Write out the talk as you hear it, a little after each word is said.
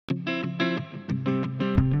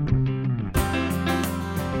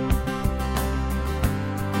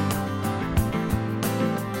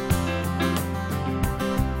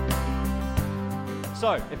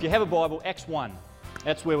So, if you have a Bible, Acts 1,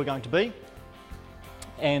 that's where we're going to be.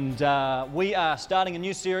 And we are starting a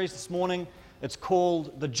new series this morning. It's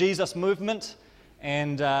called The Jesus Movement.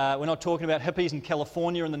 And we're not talking about hippies in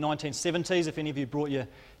California in the 1970s, if any of you brought your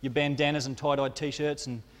bandanas and tie-dyed t-shirts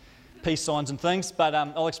and peace signs and things. But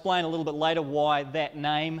I'll explain a little bit later why that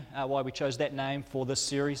name, why we chose that name for this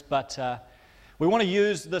series. But we want to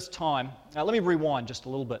use this time. Let me rewind just a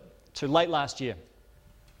little bit to late last year.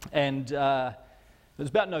 And it was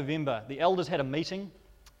about November. The elders had a meeting,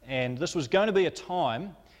 and this was going to be a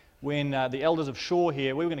time when the elders of Shore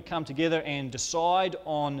here, we were going to come together and decide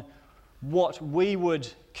on what we would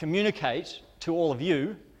communicate to all of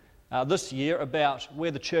you this year about where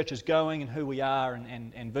the church is going and who we are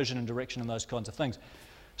and vision and direction and those kinds of things.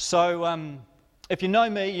 So if you know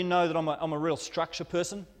me, you know that I'm a real structure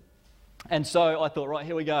person. And so I thought, right,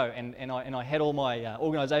 here we go. And I had all my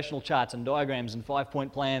organisational charts and diagrams and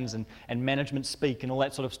 5-point plans and management speak and all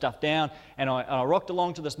that sort of stuff down. And I rocked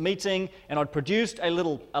along to this meeting, and I'd produced a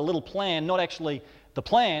little plan, not actually the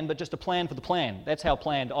plan, but just a plan for the plan. That's how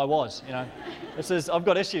planned I was, you know. I've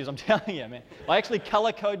got issues, I'm telling you, man. I actually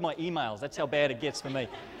colour code my emails. That's how bad it gets for me.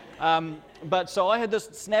 But so I had this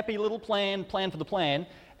snappy little plan for the plan,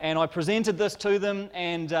 and I presented this to them,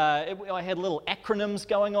 and I had little acronyms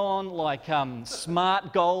going on, like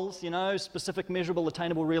SMART goals, you know, specific, measurable,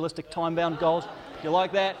 attainable, realistic, time-bound goals. If you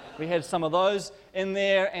like that, we had some of those in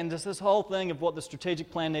there, and this whole thing of what the strategic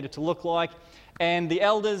plan needed to look like. And the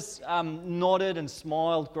elders nodded and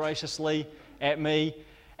smiled graciously at me,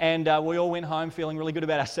 and we all went home feeling really good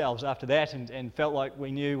about ourselves after that, and felt like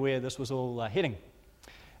we knew where this was all heading.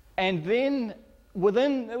 And then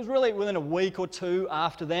within a week or two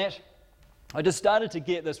after that, I just started to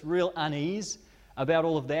get this real unease about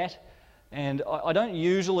all of that. And I don't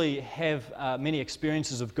usually have many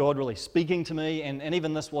experiences of God really speaking to me, and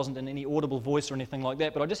even this wasn't in any audible voice or anything like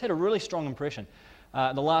that, but I just had a really strong impression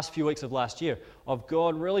the last few weeks of last year of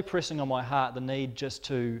God really pressing on my heart the need just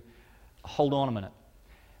to hold on a minute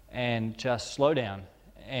and just slow down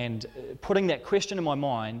and putting that question in my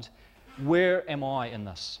mind, where am I in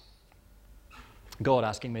this? God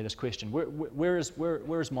asking me this question, where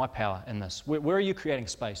is my power in this? Where are you creating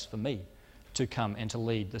space for me to come and to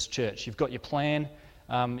lead this church? You've got your plan.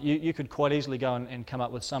 You could quite easily go and come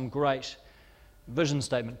up with some great vision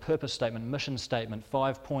statement, purpose statement, mission statement,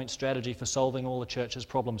 5-point strategy for solving all the church's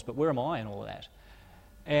problems, but where am I in all of that?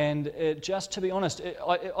 And just to be honest,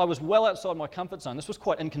 I was well outside my comfort zone. This was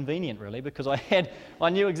quite inconvenient, really, because I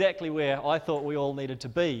knew exactly where I thought we all needed to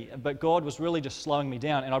be, but God was really just slowing me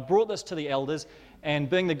down. And I brought this to the elders, and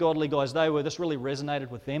being the godly guys they were, this really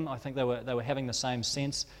resonated with them. I think they were having the same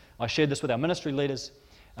sense. I shared this with our ministry leaders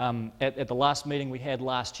at the last meeting we had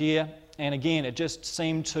last year, and again, it just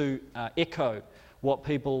seemed to echo what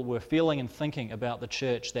people were feeling and thinking about the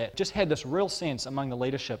church, that just had this real sense among the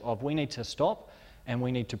leadership of we need to stop, and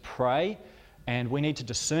we need to pray, and we need to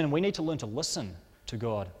discern, and we need to learn to listen to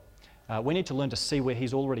God. We need to learn to see where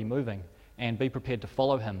He's already moving and be prepared to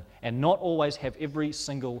follow Him, and not always have every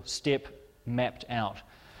single step mapped out.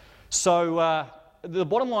 So the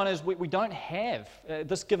bottom line is we don't have, at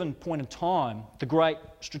this given point in time, the great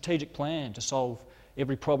strategic plan to solve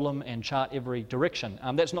every problem and chart every direction.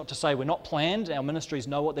 That's not to say we're not planned. Our ministries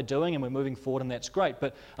know what they're doing and we're moving forward, and that's great.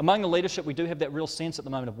 But among the leadership, we do have that real sense at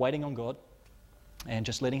the moment of waiting on God and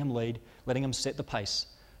just letting Him lead, letting Him set the pace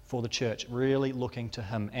for the church, really looking to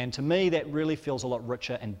Him. And to me, that really feels a lot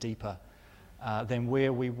richer and deeper than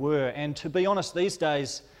where we were. And to be honest, these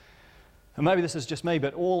days, and maybe this is just me,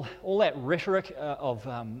 but all that rhetoric of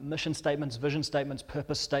mission statements, vision statements,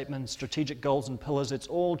 purpose statements, strategic goals and pillars, it's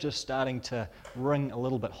all just starting to ring a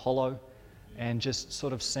little bit hollow and just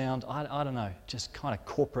sort of sound, I don't know, just kind of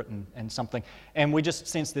corporate and something. And we just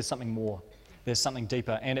sense there's something more. There's something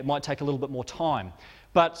deeper, and it might take a little bit more time.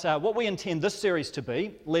 But what we intend this series to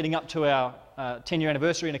be, leading up to our 10-year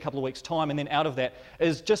anniversary in a couple of weeks' time, and then out of that,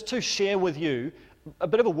 is just to share with you a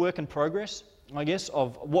bit of a work in progress, I guess,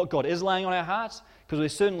 of what God is laying on our hearts, because we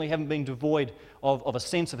certainly haven't been devoid of a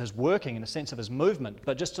sense of His working and a sense of His movement,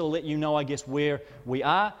 but just to let you know, I guess, where we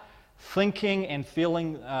are, thinking and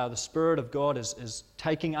feeling the Spirit of God is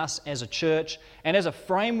taking us as a church. And as a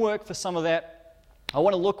framework for some of that, I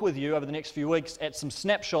want to look with you over the next few weeks at some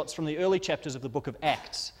snapshots from the early chapters of the book of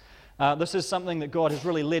Acts. This is something that God has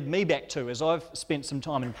really led me back to as I've spent some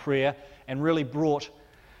time in prayer and really brought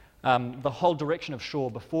the whole direction of Shore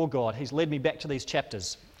before God. He's led me back to these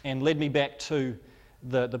chapters and led me back to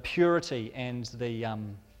the purity and the, I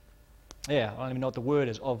don't even know what the word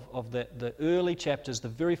is, of the early chapters, the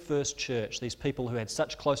very first church, these people who had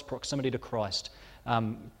such close proximity to Christ,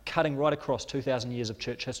 cutting right across 2,000 years of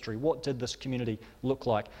church history. What did this community look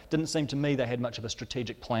like? Didn't seem to me they had much of a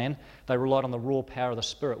strategic plan. They relied on the raw power of the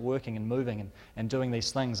Spirit working and moving and doing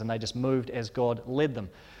these things, and they just moved as God led them.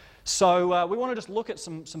 So we want to just look at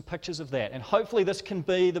some pictures of that, and hopefully this can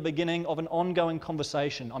be the beginning of an ongoing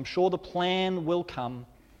conversation. I'm sure the plan will come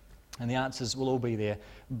and the answers will all be there,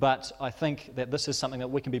 but I think that this is something that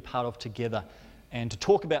we can be part of together and to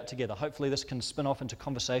talk about together. Hopefully this can spin off into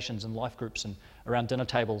conversations and life groups and around dinner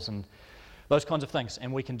tables and those kinds of things,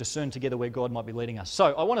 and we can discern together where God might be leading us.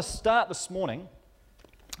 So I want to start this morning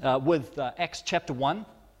with Acts chapter 1,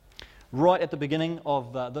 right at the beginning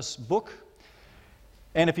of this book.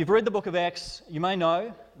 And if you've read the book of Acts, you may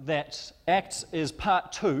know that Acts is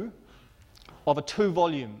part 2 of a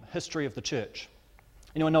 2-volume history of the church.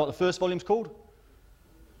 Anyone know what the first volume's called?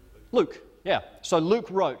 Luke. Yeah, so Luke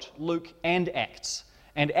wrote Luke and Acts,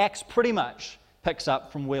 and Acts pretty much picks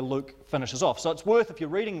up from where Luke finishes off. So it's worth, if you're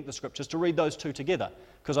reading the scriptures, to read those two together,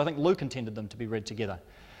 because I think Luke intended them to be read together.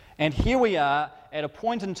 And here we are at a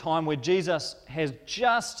point in time where Jesus he's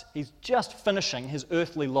just finishing his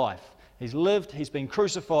earthly life. He's lived, he's been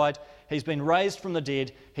crucified, he's been raised from the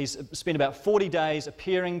dead, he's spent about 40 days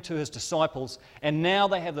appearing to his disciples, and now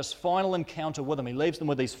they have this final encounter with him. He leaves them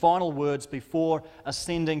with these final words before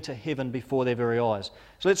ascending to heaven before their very eyes.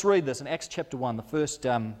 So let's read this in Acts chapter 1, the first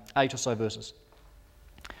 8 or so verses.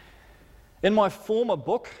 In my former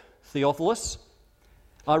book, Theophilus,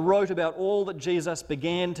 I wrote about all that Jesus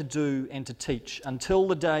began to do and to teach until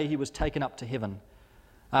the day he was taken up to heaven,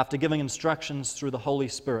 after giving instructions through the Holy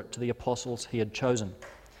Spirit to the apostles he had chosen.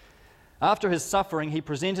 After his suffering, he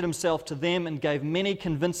presented himself to them and gave many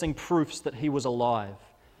convincing proofs that he was alive.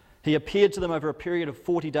 He appeared to them over a period of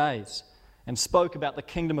 40 days and spoke about the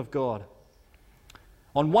kingdom of God.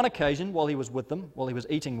 On one occasion, while he was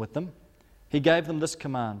eating with them, he gave them this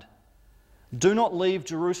command: "Do not leave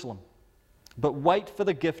Jerusalem, but wait for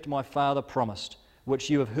the gift my Father promised, which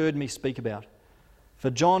you have heard me speak about. For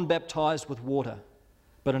John baptized with water,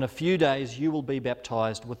 but in a few days you will be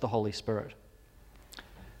baptized with the Holy Spirit."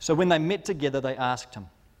 So when they met together, they asked him,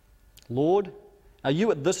 "Lord, are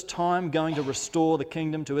you at this time going to restore the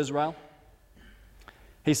kingdom to Israel?"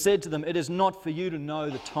 He said to them, "It is not for you to know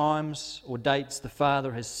the times or dates the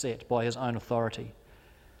Father has set by his own authority,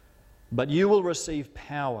 but you will receive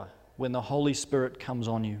power when the Holy Spirit comes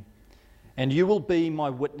on you, and you will be my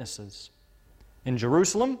witnesses in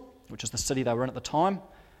Jerusalem," which is the city they were in at the time,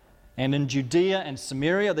 "and in Judea and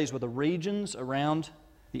Samaria," these were the regions around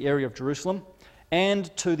the area of Jerusalem,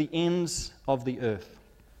 "and to the ends of the earth."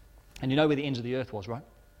 And you know where the ends of the earth was, right?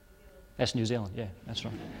 That's New Zealand, yeah, that's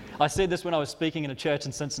right. I said this when I was speaking in a church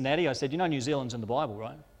in Cincinnati. I said, you know New Zealand's in the Bible,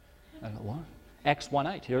 right? I go, what? Acts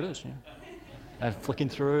 1:8, here it is. Yeah. And flicking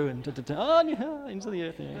through and oh, yeah, ends of the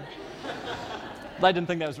earth, yeah. They didn't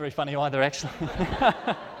think that was very funny either, actually.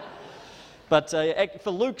 But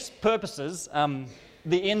for Luke's purposes,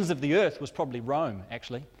 the ends of the earth was probably Rome,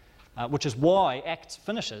 actually, which is why Acts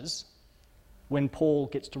finishes when Paul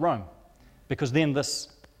gets to Rome, because then this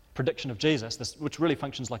prediction of Jesus, which really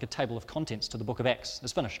functions like a table of contents to the book of Acts,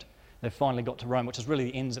 is finished. They've finally got to Rome, which is really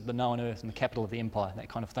the ends of the known earth and the capital of the empire, that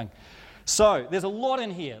kind of thing. So there's a lot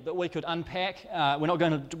in here that we could unpack. We're not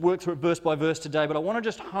going to work through it verse by verse today, but I want to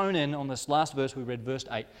just hone in on this last verse we read, verse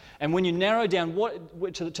 8. And when you narrow down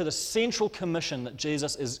to the central commission that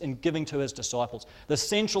Jesus is giving to his disciples, the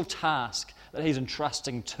central task that he's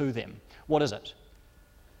entrusting to them, what is it?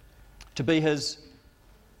 To be his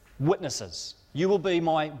witnesses. You will be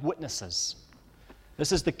my witnesses.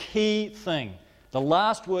 This is the key thing. The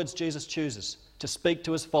last words Jesus chooses to speak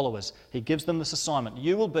to his followers. He gives them this assignment.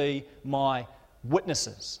 You will be my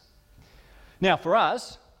witnesses. Now, for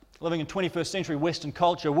us, living in 21st century Western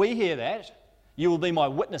culture, we hear that. You will be my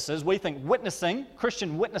witnesses. We think witnessing,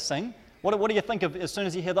 Christian witnessing. What do you think of as soon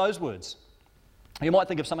as you hear those words? You might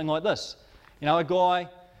think of something like this. You know, a guy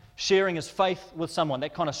sharing his faith with someone,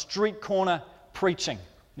 that kind of street corner preaching.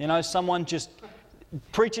 You know, someone just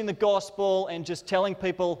preaching the gospel and just telling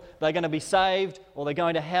people they're going to be saved or they're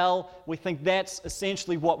going to hell. We think that's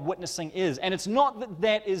essentially what witnessing is. And it's not that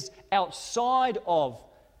that is outside of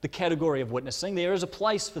the category of witnessing. There is a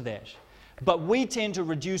place for that. But we tend to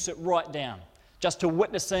reduce it right down, just to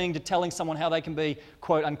witnessing, to telling someone how they can be,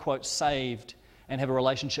 quote unquote, saved and have a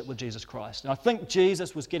relationship with Jesus Christ. And I think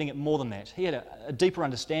Jesus was getting at more than that. He had a deeper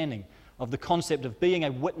understanding of the concept of being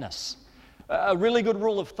a witness. A really good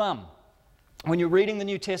rule of thumb when you're reading the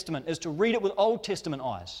New Testament is to read it with Old Testament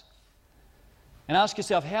eyes. And ask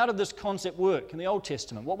yourself, how did this concept work in the Old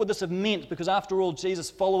Testament? What would this have meant? Because after all, Jesus'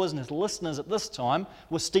 followers and his listeners at this time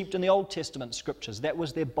were steeped in the Old Testament scriptures. That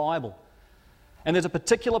was their Bible. And there's a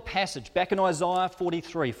particular passage back in Isaiah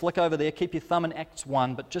 43. Flick over there, keep your thumb in Acts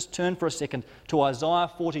 1, but just turn for a second to Isaiah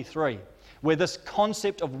 43, where this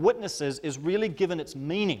concept of witnesses is really given its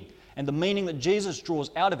meaning, and the meaning that Jesus draws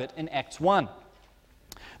out of it in Acts 1.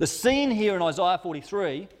 The scene here in Isaiah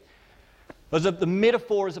 43 is that the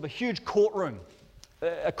metaphor is of a huge courtroom,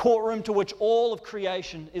 a courtroom to which all of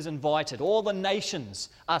creation is invited. All the nations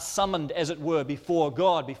are summoned, as it were, before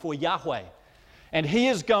God, before Yahweh. And He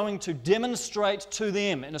is going to demonstrate to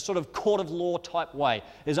them in a sort of court of law type way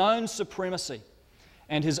His own supremacy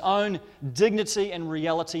and His own dignity and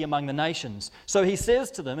reality among the nations. So He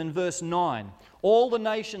says to them in verse 9, "All the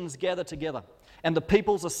nations gather together, and the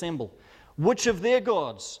peoples assemble. Which of their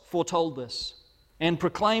gods foretold this, and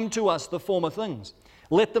proclaimed to us the former things?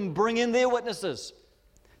 Let them bring in their witnesses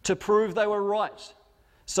to prove they were right,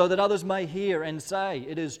 so that others may hear and say,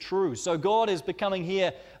 it is true." So God is becoming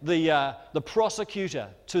here the prosecutor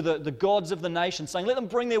to the gods of the nations, saying, let them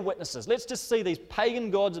bring their witnesses. Let's just see these pagan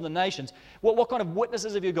gods of the nations. What kind of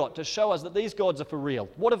witnesses have you got to show us that these gods are for real?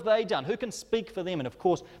 What have they done? Who can speak for them? And of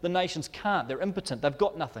course, the nations can't. They're impotent. They've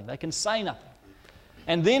got nothing. They can say nothing.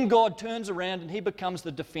 And then God turns around and He becomes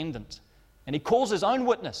the defendant. And He calls His own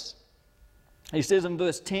witness. He says in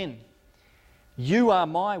verse 10, "You are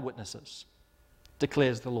my witnesses,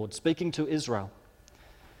 declares the Lord," speaking to Israel,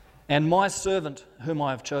 "and my servant whom I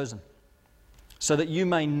have chosen, so that you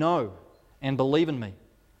may know and believe in me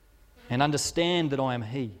and understand that I am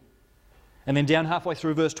He." And then down halfway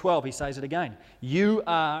through verse 12, He says it again. "You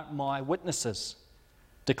are my witnesses,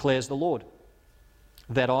 declares the Lord,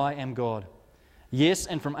 that I am God. Yes,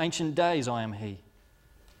 and from ancient days I am He.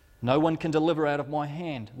 No one can deliver out of my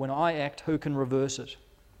hand. When I act, who can reverse it?"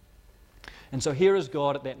 And so here is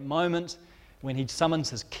God at that moment when He summons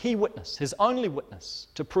His key witness, His only witness,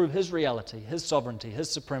 to prove His reality, His sovereignty,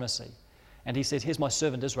 His supremacy. And He says, here's my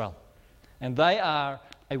servant Israel. And they are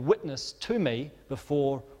a witness to me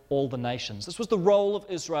before all the nations. This was the role of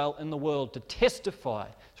Israel in the world, to testify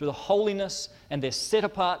through the holiness and their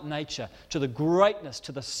set-apart nature to the greatness,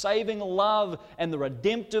 to the saving love and the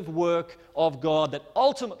redemptive work of God, that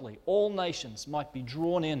ultimately all nations might be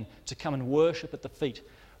drawn in to come and worship at the feet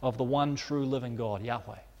of the one true living God,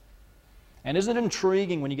 Yahweh. And isn't it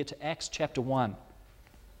intriguing when you get to Acts chapter 1,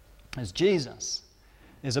 as Jesus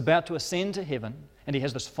is about to ascend to heaven and He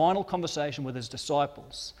has this final conversation with His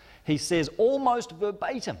disciples, He says almost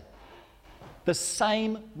verbatim the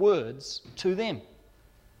same words to them.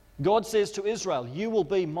 God says to Israel, "You will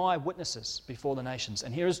be my witnesses before the nations."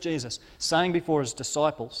 And here is Jesus saying before His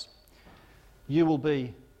disciples, "You will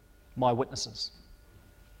be my witnesses."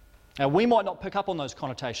 Now, we might not pick up on those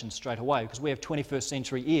connotations straight away because we have 21st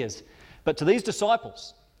century ears. But to these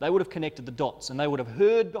disciples, they would have connected the dots and they would have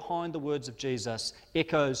heard behind the words of Jesus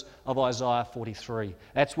echoes of Isaiah 43.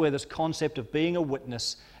 That's where this concept of being a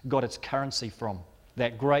witness got its currency from,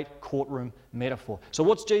 that great courtroom metaphor. So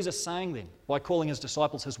what's Jesus saying then by calling His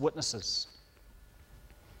disciples His witnesses?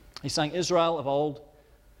 He's saying Israel of old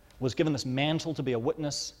was given this mantle to be a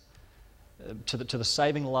witness to the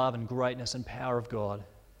saving love and greatness and power of God,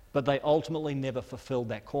 but they ultimately never fulfilled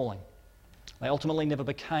that calling. They ultimately never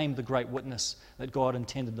became the great witness that God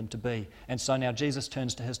intended them to be. And so now Jesus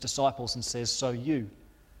turns to His disciples and says, "So you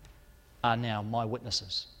are now my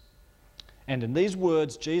witnesses." And in these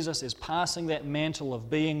words, Jesus is passing that mantle of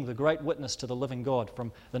being the great witness to the living God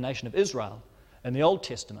from the nation of Israel in the Old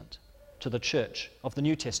Testament to the church of the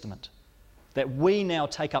New Testament. That we now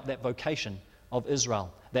take up that vocation of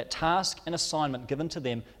Israel. That task and assignment given to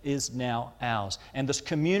them is now ours. And this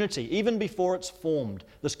community, even before it's formed,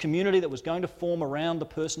 this community that was going to form around the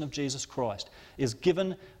person of Jesus Christ, is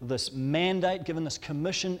given this mandate, given this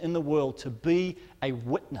commission in the world to be a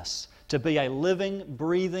witness, to be a living,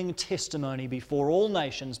 breathing testimony before all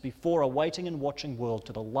nations, before a waiting and watching world,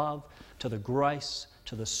 to the love, to the grace,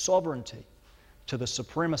 to the sovereignty, to the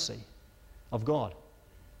supremacy of God.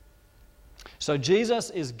 So Jesus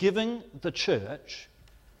is giving the church,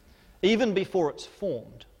 even before it's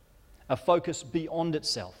formed, a focus beyond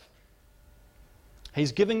itself.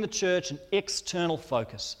 He's giving the church an external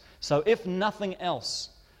focus. So if nothing else,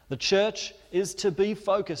 the church is to be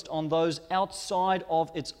focused on those outside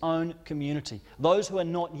of its own community, those who are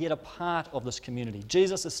not yet a part of this community.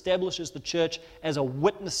 Jesus establishes the church as a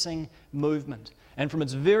witnessing movement. And from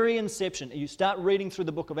its very inception, you start reading through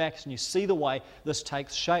the book of Acts and you see the way this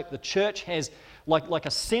takes shape. The church has like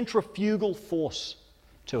a centrifugal force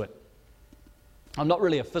to it. I'm not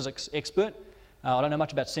really a physics expert. I don't know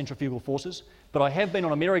much about centrifugal forces, but I have been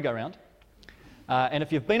on a merry-go-round. And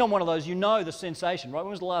if you've been on one of those, you know the sensation, right?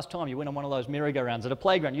 When was the last time you went on one of those merry-go-rounds at a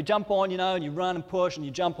playground? You jump on, and you run and push and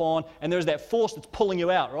you jump on, and there's that force that's pulling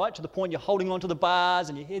you out, right? To the point you're holding onto the bars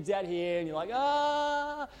and your head's out here and you're like,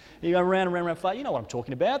 ah! You go round and round and round far. You know what I'm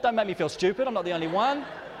talking about. Don't make me feel stupid. I'm not the only one.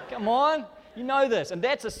 Come on. You know this. And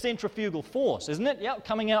that's a centrifugal force, isn't it? Yeah,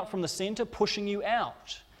 coming out from the center, pushing you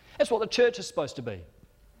out. That's what the church is supposed to be.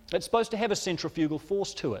 It's supposed to have a centrifugal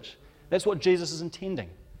force to it. That's what Jesus is intending.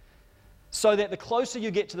 So that the closer you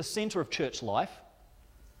get to the center of church life,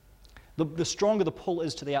 the stronger the pull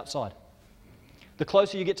is to the outside. The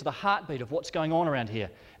closer you get to the heartbeat of what's going on around here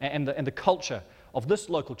and the culture of this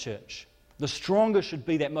local church, the stronger should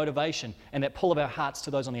be that motivation and that pull of our hearts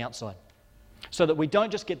to those on the outside. So that we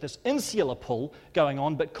don't just get this insular pull going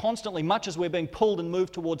on, but constantly, much as we're being pulled and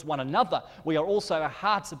moved towards one another, our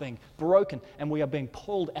hearts are being broken and we are being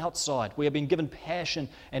pulled outside. We are being given passion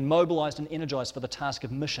and mobilized and energized for the task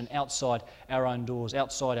of mission outside our own doors,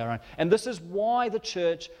 outside our own. And this is why the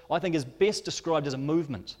church, I think, is best described as a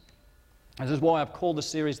movement. This is why I've called the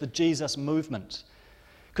series the Jesus Movement.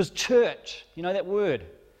 Because church, you know that word?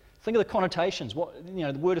 Think of the connotations,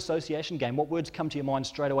 the word association game. What words come to your mind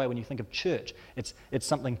straight away when you think of church? It's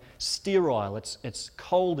something sterile, it's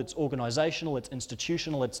cold, it's organizational, it's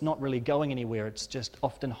institutional, it's not really going anywhere. It's just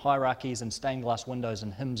often hierarchies and stained glass windows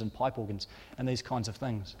and hymns and pipe organs and these kinds of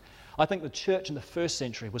things. I think the church in the first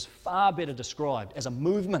century was far better described as a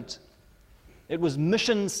movement. It was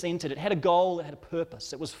mission-centered, it had a goal, it had a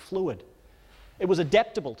purpose, it was fluid. It was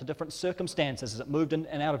adaptable to different circumstances as it moved in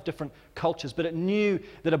and out of different cultures, but it knew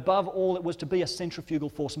that above all it was to be a centrifugal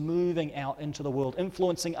force moving out into the world,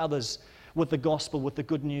 influencing others with the gospel, with the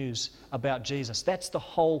good news about Jesus. That's the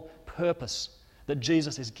whole purpose that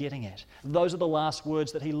Jesus is getting at. Those are the last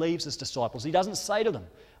words that he leaves his disciples. He doesn't say to them,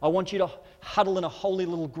 I want you to huddle in a holy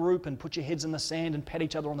little group and put your heads in the sand and pat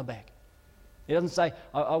each other on the back. He doesn't say,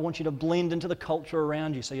 I want you to blend into the culture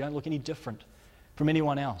around you so you don't look any different from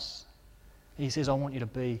anyone else. He says, I want you to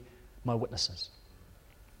be my witnesses.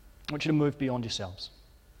 I want you to move beyond yourselves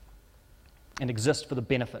and exist for the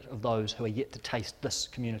benefit of those who are yet to taste this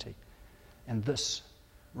community and this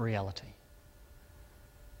reality.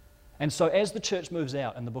 And so as the church moves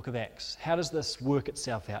out in the book of Acts, how does this work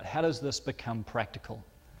itself out? How does this become practical?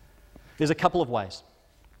 There's a couple of ways.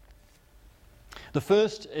 The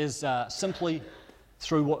first is simply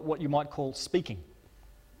through what you might call speaking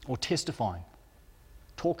or testifying,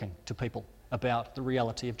 talking to people about the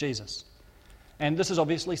reality of Jesus. And this is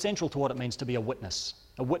obviously central to what it means to be a witness.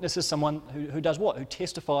 A witness is someone who does what? Who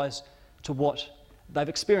testifies to what they've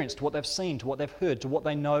experienced, to what they've seen, to what they've heard, to what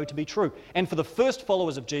they know to be true. And for the first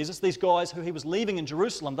followers of Jesus, these guys who he was leaving in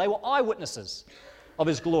Jerusalem, they were eyewitnesses of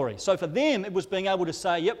his glory. So for them, it was being able to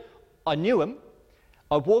say, yep, I knew him,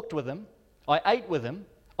 I walked with him, I ate with him,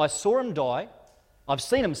 I saw him die, I've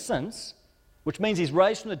seen him since, which means he's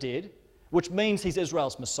raised from the dead, which means he's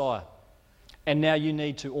Israel's Messiah. And now you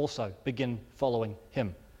need to also begin following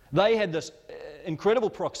him. They had this incredible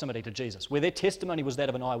proximity to Jesus, where their testimony was that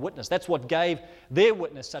of an eyewitness. That's what gave their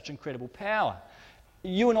witness such incredible power.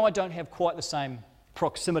 You and I don't have quite the same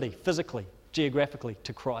proximity physically, geographically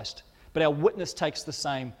to Christ, but our witness takes the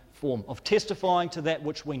same form of testifying to that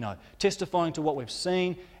which we know, testifying to what we've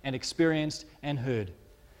seen and experienced and heard.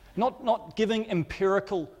 Not giving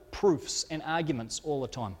empirical proofs and arguments all the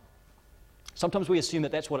time. Sometimes we assume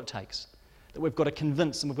that that's what it takes, that we've got to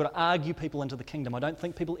convince and we've got to argue people into the kingdom. I don't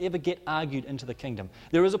think people ever get argued into the kingdom.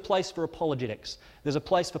 There is a place for apologetics. There's a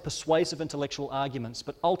place for persuasive intellectual arguments,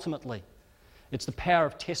 but ultimately it's the power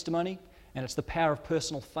of testimony and it's the power of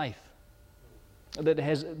personal faith that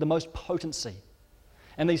has the most potency.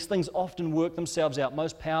 And these things often work themselves out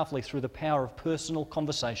most powerfully through the power of personal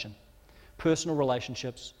conversation, personal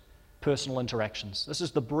relationships, personal interactions. This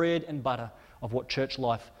is the bread and butter of what church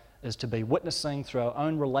life is to be, witnessing through our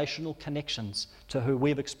own relational connections to who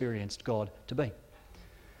we've experienced God to be.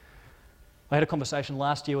 I had a conversation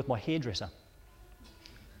last year with my hairdresser.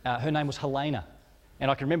 Her name was Helena,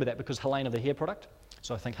 and I can remember that because Helena the hair product,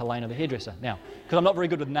 so I think Helena the hairdresser. Now, because I'm not very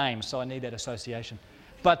good with names, so I need that association.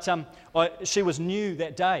 But she was new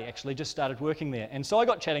that day, actually, just started working there. And so I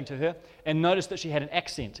got chatting to her and noticed that she had an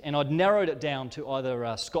accent, and I'd narrowed it down to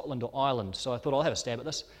either Scotland or Ireland, so I thought I'll have a stab at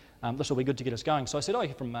this. This will be good to get us going. So I said, oh,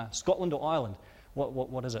 you're from Scotland or Ireland?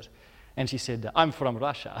 What is it? And she said, I'm from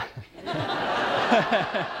Russia.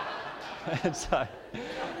 And so,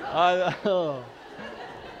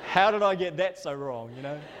 how did I get that so wrong, you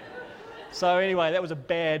know? So anyway, that was a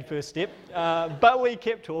bad first step. But we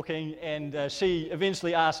kept talking, and she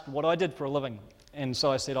eventually asked what I did for a living. And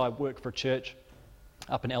so I said, I work for a church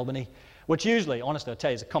up in Albany, which usually, honestly, I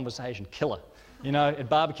tell you, is a conversation killer. You know, at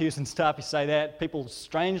barbecues and stuff, you say that. People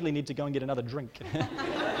strangely need to go and get another drink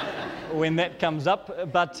when that comes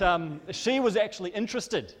up. But she was actually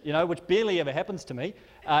interested, you know, which barely ever happens to me,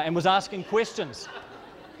 and was asking questions.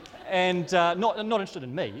 And not interested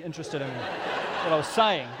in me, interested in what I was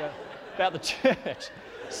saying about the church.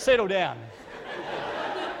 Settle down.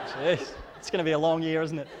 Jeez, it's going to be a long year,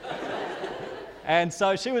 isn't it? And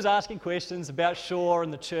so she was asking questions about Shore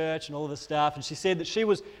and the church and all of this stuff, and she said that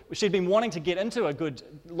she'd been wanting to get into a good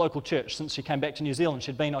local church since she came back to New Zealand.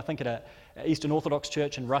 She'd been, I think, at an Eastern Orthodox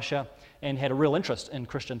church in Russia and had a real interest in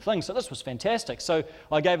Christian things, so this was fantastic. So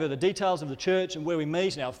I gave her the details of the church and where we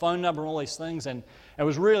meet and our phone number and all these things, and I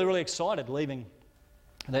was really, really excited leaving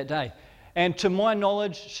that day. And to my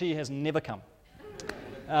knowledge, she has never come.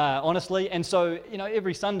 Honestly, and so, you know,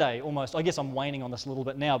 every Sunday almost, I guess I'm waning on this a little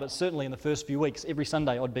bit now, but certainly in the first few weeks, every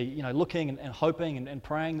Sunday I'd be, you know, looking and hoping and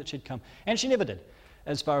praying that she'd come, and she never did,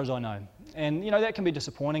 as far as I know. And, you know, that can be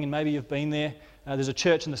disappointing, and maybe you've been there. There's a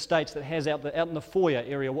church in the States that has out in the foyer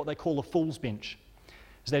area what they call the fool's bench.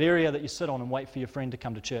 It's that area that you sit on and wait for your friend to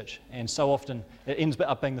come to church, and so often it ends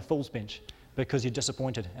up being the fool's bench because you're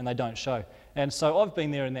disappointed and they don't show. And so I've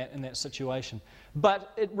been there in that situation.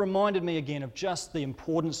 But it reminded me again of just the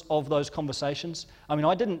importance of those conversations. I mean,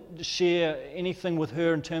 I didn't share anything with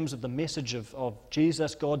her in terms of the message of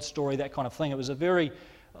Jesus, God's story, that kind of thing. It was a very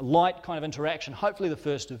light kind of interaction, hopefully the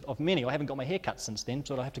first of many. I haven't got my hair cut since then,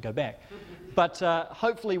 so I have to go back. But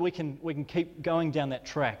hopefully we can keep going down that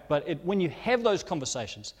track. But when you have those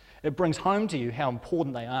conversations, it brings home to you how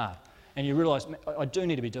important they are. And you realise, I do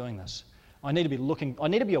need to be doing this. I need to be looking, I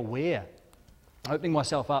need to be aware, opening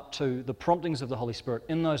myself up to the promptings of the Holy Spirit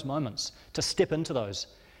in those moments, to step into those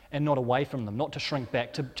and not away from them, not to shrink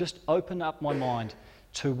back, to just open up my mind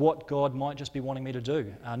to what God might just be wanting me to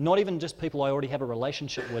do. Not even just people I already have a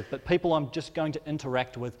relationship with, but people I'm just going to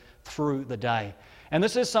interact with through the day. And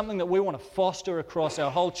this is something that we want to foster across our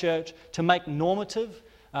whole church, to make normative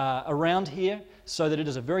around here, so that it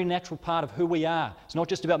is a very natural part of who we are. It's not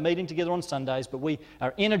just about meeting together on Sundays, but we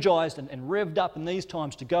are energized and revved up in these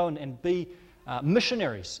times to go and be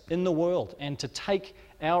missionaries in the world, and to take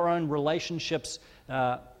our own relationships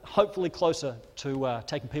hopefully closer to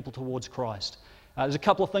taking people towards Christ. There's a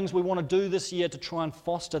couple of things we want to do this year to try and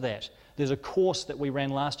foster that. There's a course that we ran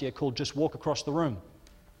last year called Just Walk Across the Room,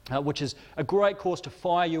 which is a great course to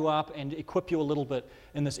fire you up and equip you a little bit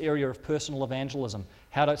in this area of personal evangelism.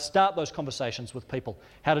 How to start those conversations with people,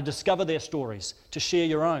 how to discover their stories, to share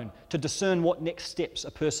your own, to discern what next steps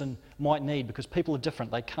a person might need, because people are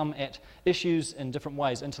different. They come at issues in different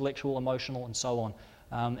ways, intellectual, emotional, and so on.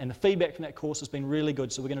 And the feedback from that course has been really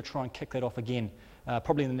good, so we're going to try and kick that off again,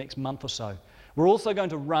 probably in the next month or so. We're also going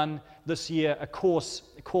to run this year a course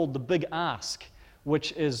called The Big Ask,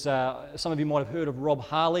 which is, some of you might have heard of Rob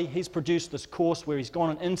Harley. He's produced this course where he's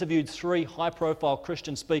gone and interviewed 3 high-profile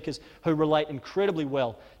Christian speakers who relate incredibly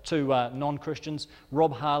well to non-Christians.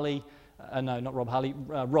 Rob Bell,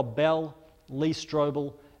 Lee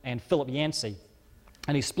Strobel, and Philip Yancey.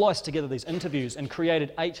 And he spliced together these interviews and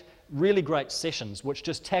created 8 really great sessions which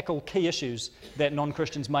just tackle key issues that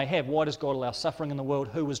non-Christians may have. Why does God allow suffering in the world?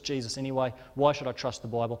 Who was Jesus anyway? Why should I trust the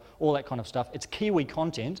Bible? All that kind of stuff. It's Kiwi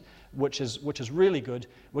content, which is really good.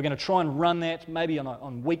 We're going to try and run that maybe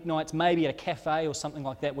on weeknights, maybe at a cafe or something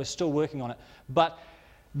like that. We're still working on it. But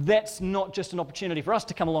that's not just an opportunity for us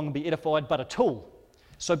to come along and be edified, but a tool.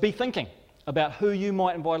 So be thinking about who you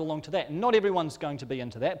might invite along to that. And not everyone's going to be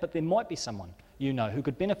into that, but there might be someone you know who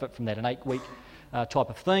could benefit from that, an 8-week type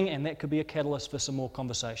of thing, and that could be a catalyst for some more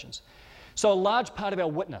conversations. So a large part of our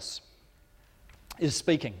witness is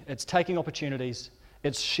speaking. It's taking opportunities,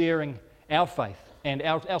 it's sharing our faith and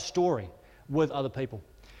our story with other people.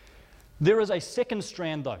 There is a second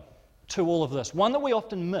strand, though, to all of this, one that we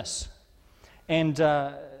often miss and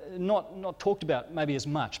not talked about maybe as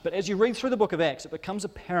much. But as you read through the book of Acts, it becomes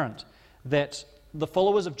apparent that the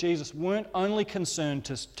followers of Jesus weren't only concerned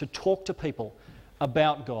to talk to people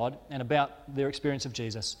about God and about their experience of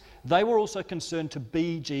Jesus. They were also concerned to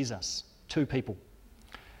be Jesus to people.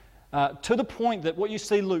 To the point that what you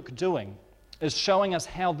see Luke doing is showing us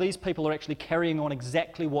how these people are actually carrying on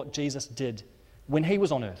exactly what Jesus did when he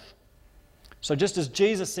was on earth. So just as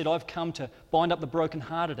Jesus said, I've come to bind up the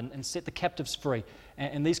brokenhearted and set the captives free,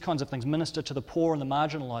 and these kinds of things, minister to the poor and the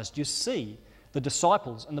marginalized, you see the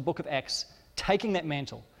disciples in the book of Acts taking that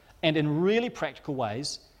mantle and in really practical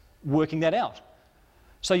ways working that out.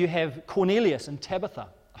 So you have Cornelius and Tabitha,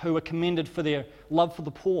 who are commended for their love for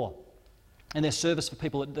the poor and their service for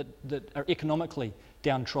people that are economically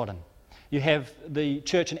downtrodden. You have the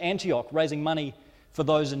church in Antioch raising money for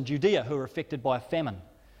those in Judea who are affected by a famine.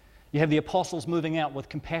 You have the apostles moving out with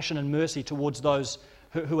compassion and mercy towards those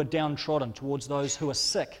who are downtrodden, towards those who are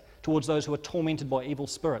sick, towards those who are tormented by evil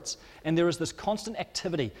spirits. And there is this constant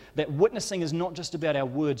activity that witnessing is not just about our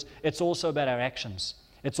words, it's also about our actions.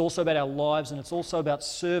 It's also about our lives, and it's also about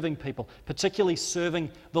serving people, particularly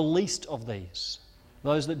serving the least of these.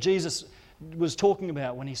 Those that Jesus was talking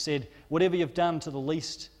about when he said, whatever you've done to the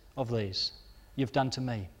least of these, you've done to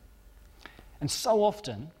me. And so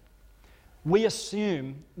often, we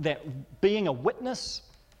assume that being a witness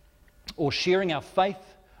or sharing our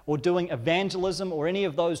faith or doing evangelism or any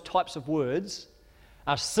of those types of words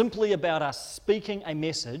are simply about us speaking a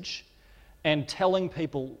message and telling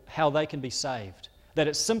people how they can be saved. That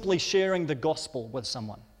it's simply sharing the gospel with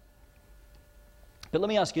someone. But let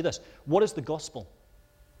me ask you this, what is the gospel?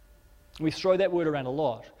 We throw that word around a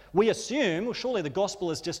lot. We assume, well, surely the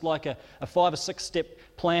gospel is just like a 5 or 6 step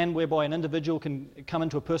plan whereby an individual can come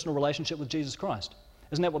into a personal relationship with Jesus Christ.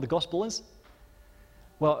 Isn't that what the gospel is?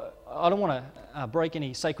 Well, I don't want to break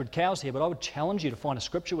any sacred cows here, but I would challenge you to find a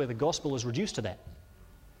scripture where the gospel is reduced to that.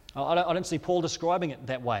 I don't see Paul describing it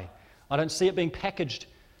that way. I don't see it being packaged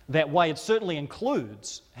that way. It certainly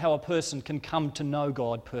includes how a person can come to know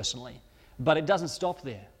God personally, but it doesn't stop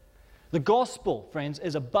there. The gospel, friends,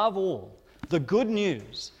 is above all the good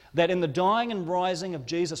news that in the dying and rising of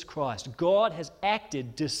Jesus Christ, God has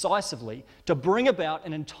acted decisively to bring about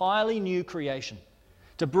an entirely new creation,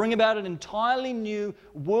 to bring about an entirely new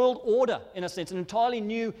world order, in a sense, an entirely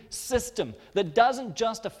new system that doesn't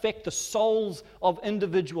just affect the souls of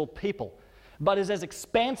individual people, but is as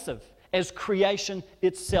expansive as creation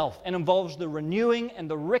itself and involves the renewing and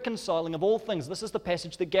the reconciling of all things. This is the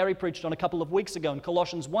passage that Gary preached on a couple of weeks ago in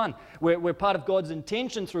Colossians 1, where part of God's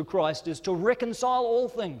intention through Christ is to reconcile all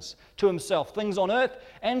things to himself, things on earth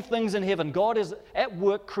and things in heaven. God is at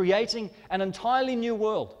work creating an entirely new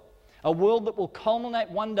world, a world that will culminate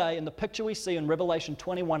one day in the picture we see in Revelation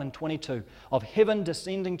 21 and 22 of heaven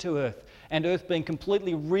descending to earth and earth being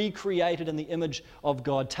completely recreated in the image of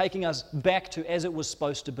God, taking us back to as it was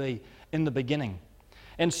supposed to be in the beginning.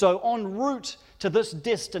 And so en route to this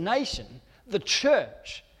destination, the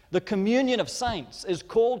church, the communion of saints, is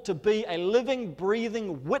called to be a living,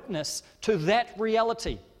 breathing witness to that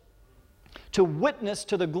reality, to witness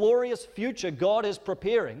to the glorious future God is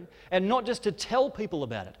preparing, and not just to tell people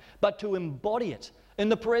about it, but to embody it in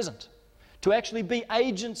the present, to actually be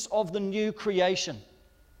agents of the new creation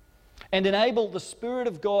and enable the Spirit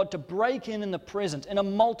of God to break in the present in a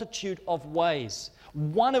multitude of ways,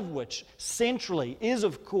 one of which centrally is,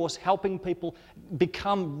 of course, helping people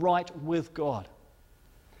become right with God.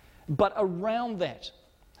 But around that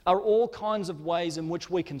are all kinds of ways in which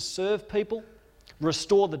we can serve people,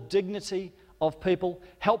 restore the dignity of people,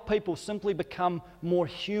 help people simply become more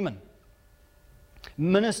human,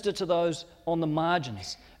 minister to those on the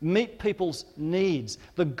margins, meet people's needs.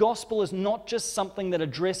 The gospel is not just something that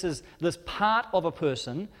addresses this part of a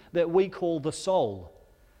person that we call the soul.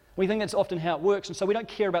 We think that's often how it works, and so we don't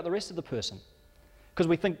care about the rest of the person because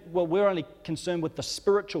we think, well, we're only concerned with the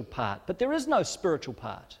spiritual part. But there is no spiritual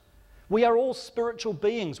part. We are all spiritual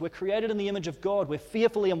beings. We're created in the image of God. We're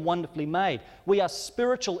fearfully and wonderfully made. We are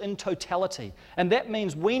spiritual in totality. And that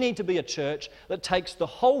means we need to be a church that takes the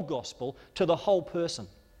whole gospel to the whole person.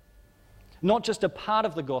 Not just a part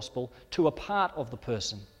of the gospel to a part of the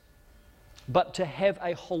person, but to have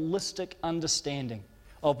a holistic understanding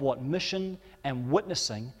of what mission and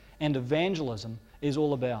witnessing and evangelism is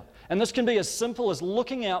all about. And this can be as simple as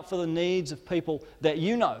looking out for the needs of people that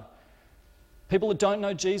you know, people that don't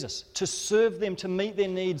know Jesus, to serve them, to meet their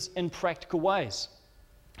needs in practical ways,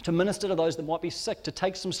 to minister to those that might be sick, to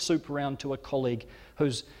take some soup around to a colleague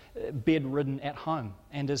who's bedridden at home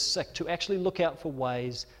and is sick, to actually look out for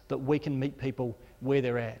ways that we can meet people where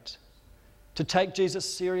they're at, to take Jesus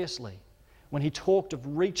seriously when he talked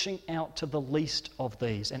of reaching out to the least of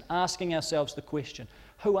these and asking ourselves the question,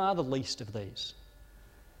 who are the least of these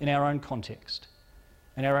in our own context,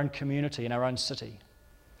 in our own community, in our own city?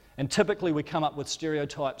 And typically we come up with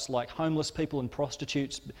stereotypes like homeless people and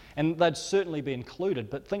prostitutes, and they'd certainly be included,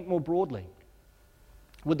 but think more broadly.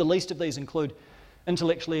 Would the least of these include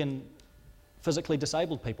intellectually and physically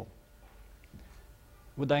disabled people?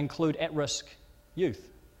 Would they include at-risk youth?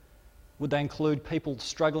 Would they include people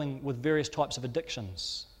struggling with various types of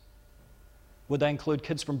addictions? Would they include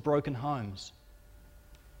kids from broken homes,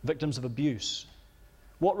 victims of abuse?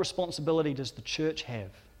 What responsibility does the church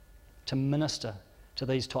have to minister to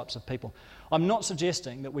these types of people? I'm not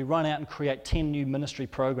suggesting that we run out and create 10 new ministry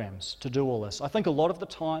programs to do all this. I think a lot of the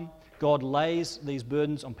time God lays these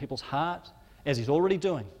burdens on people's heart, as he's already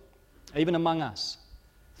doing, even among us.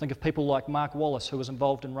 Think of people like Mark Wallace, who was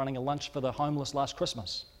involved in running a lunch for the homeless last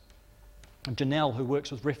Christmas. Janelle, who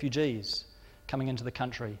works with refugees coming into the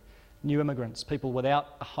country, new immigrants, people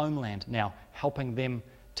without a homeland now, helping them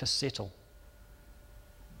to settle.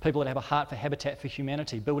 People that have a heart for Habitat for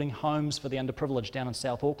Humanity, building homes for the underprivileged down in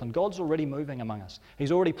South Auckland. God's already moving among us.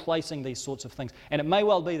 He's already placing these sorts of things. And it may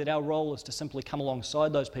well be that our role is to simply come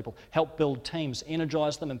alongside those people, help build teams,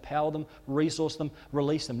 energise them, empower them, resource them,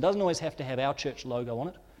 release them. It doesn't always have to have our church logo on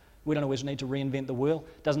it. We don't always need to reinvent the wheel.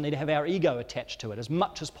 It doesn't need to have our ego attached to it. As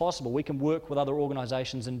much as possible, we can work with other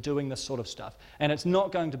organisations in doing this sort of stuff. And it's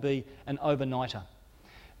not going to be an overnighter.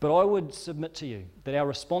 But I would submit to you that our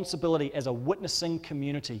responsibility as a witnessing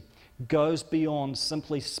community goes beyond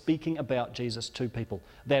simply speaking about Jesus to people.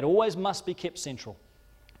 That always must be kept central.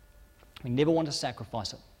 We never want to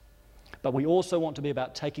sacrifice it. But we also want to be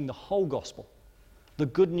about taking the whole gospel, the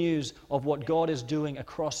good news of what God is doing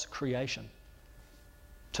across creation,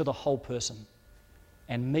 to the whole person,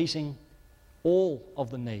 and meeting all of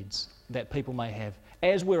the needs that people may have,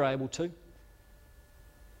 as we're able to,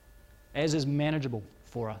 as is manageable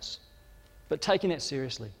for us, but taking that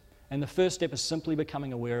seriously. And the first step is simply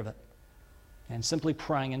becoming aware of it and simply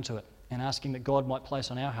praying into it and asking that God might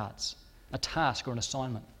place on our hearts a task or an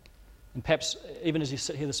assignment. And perhaps even as you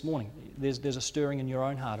sit here this morning, there's a stirring in your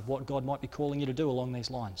own heart of what God might be calling you to do along these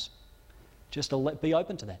lines. Just to be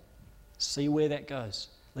open to that. See where that goes.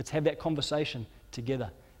 Let's have that conversation together,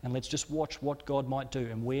 and let's just watch what God might do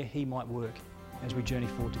and where He might work as we journey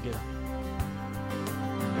forward together.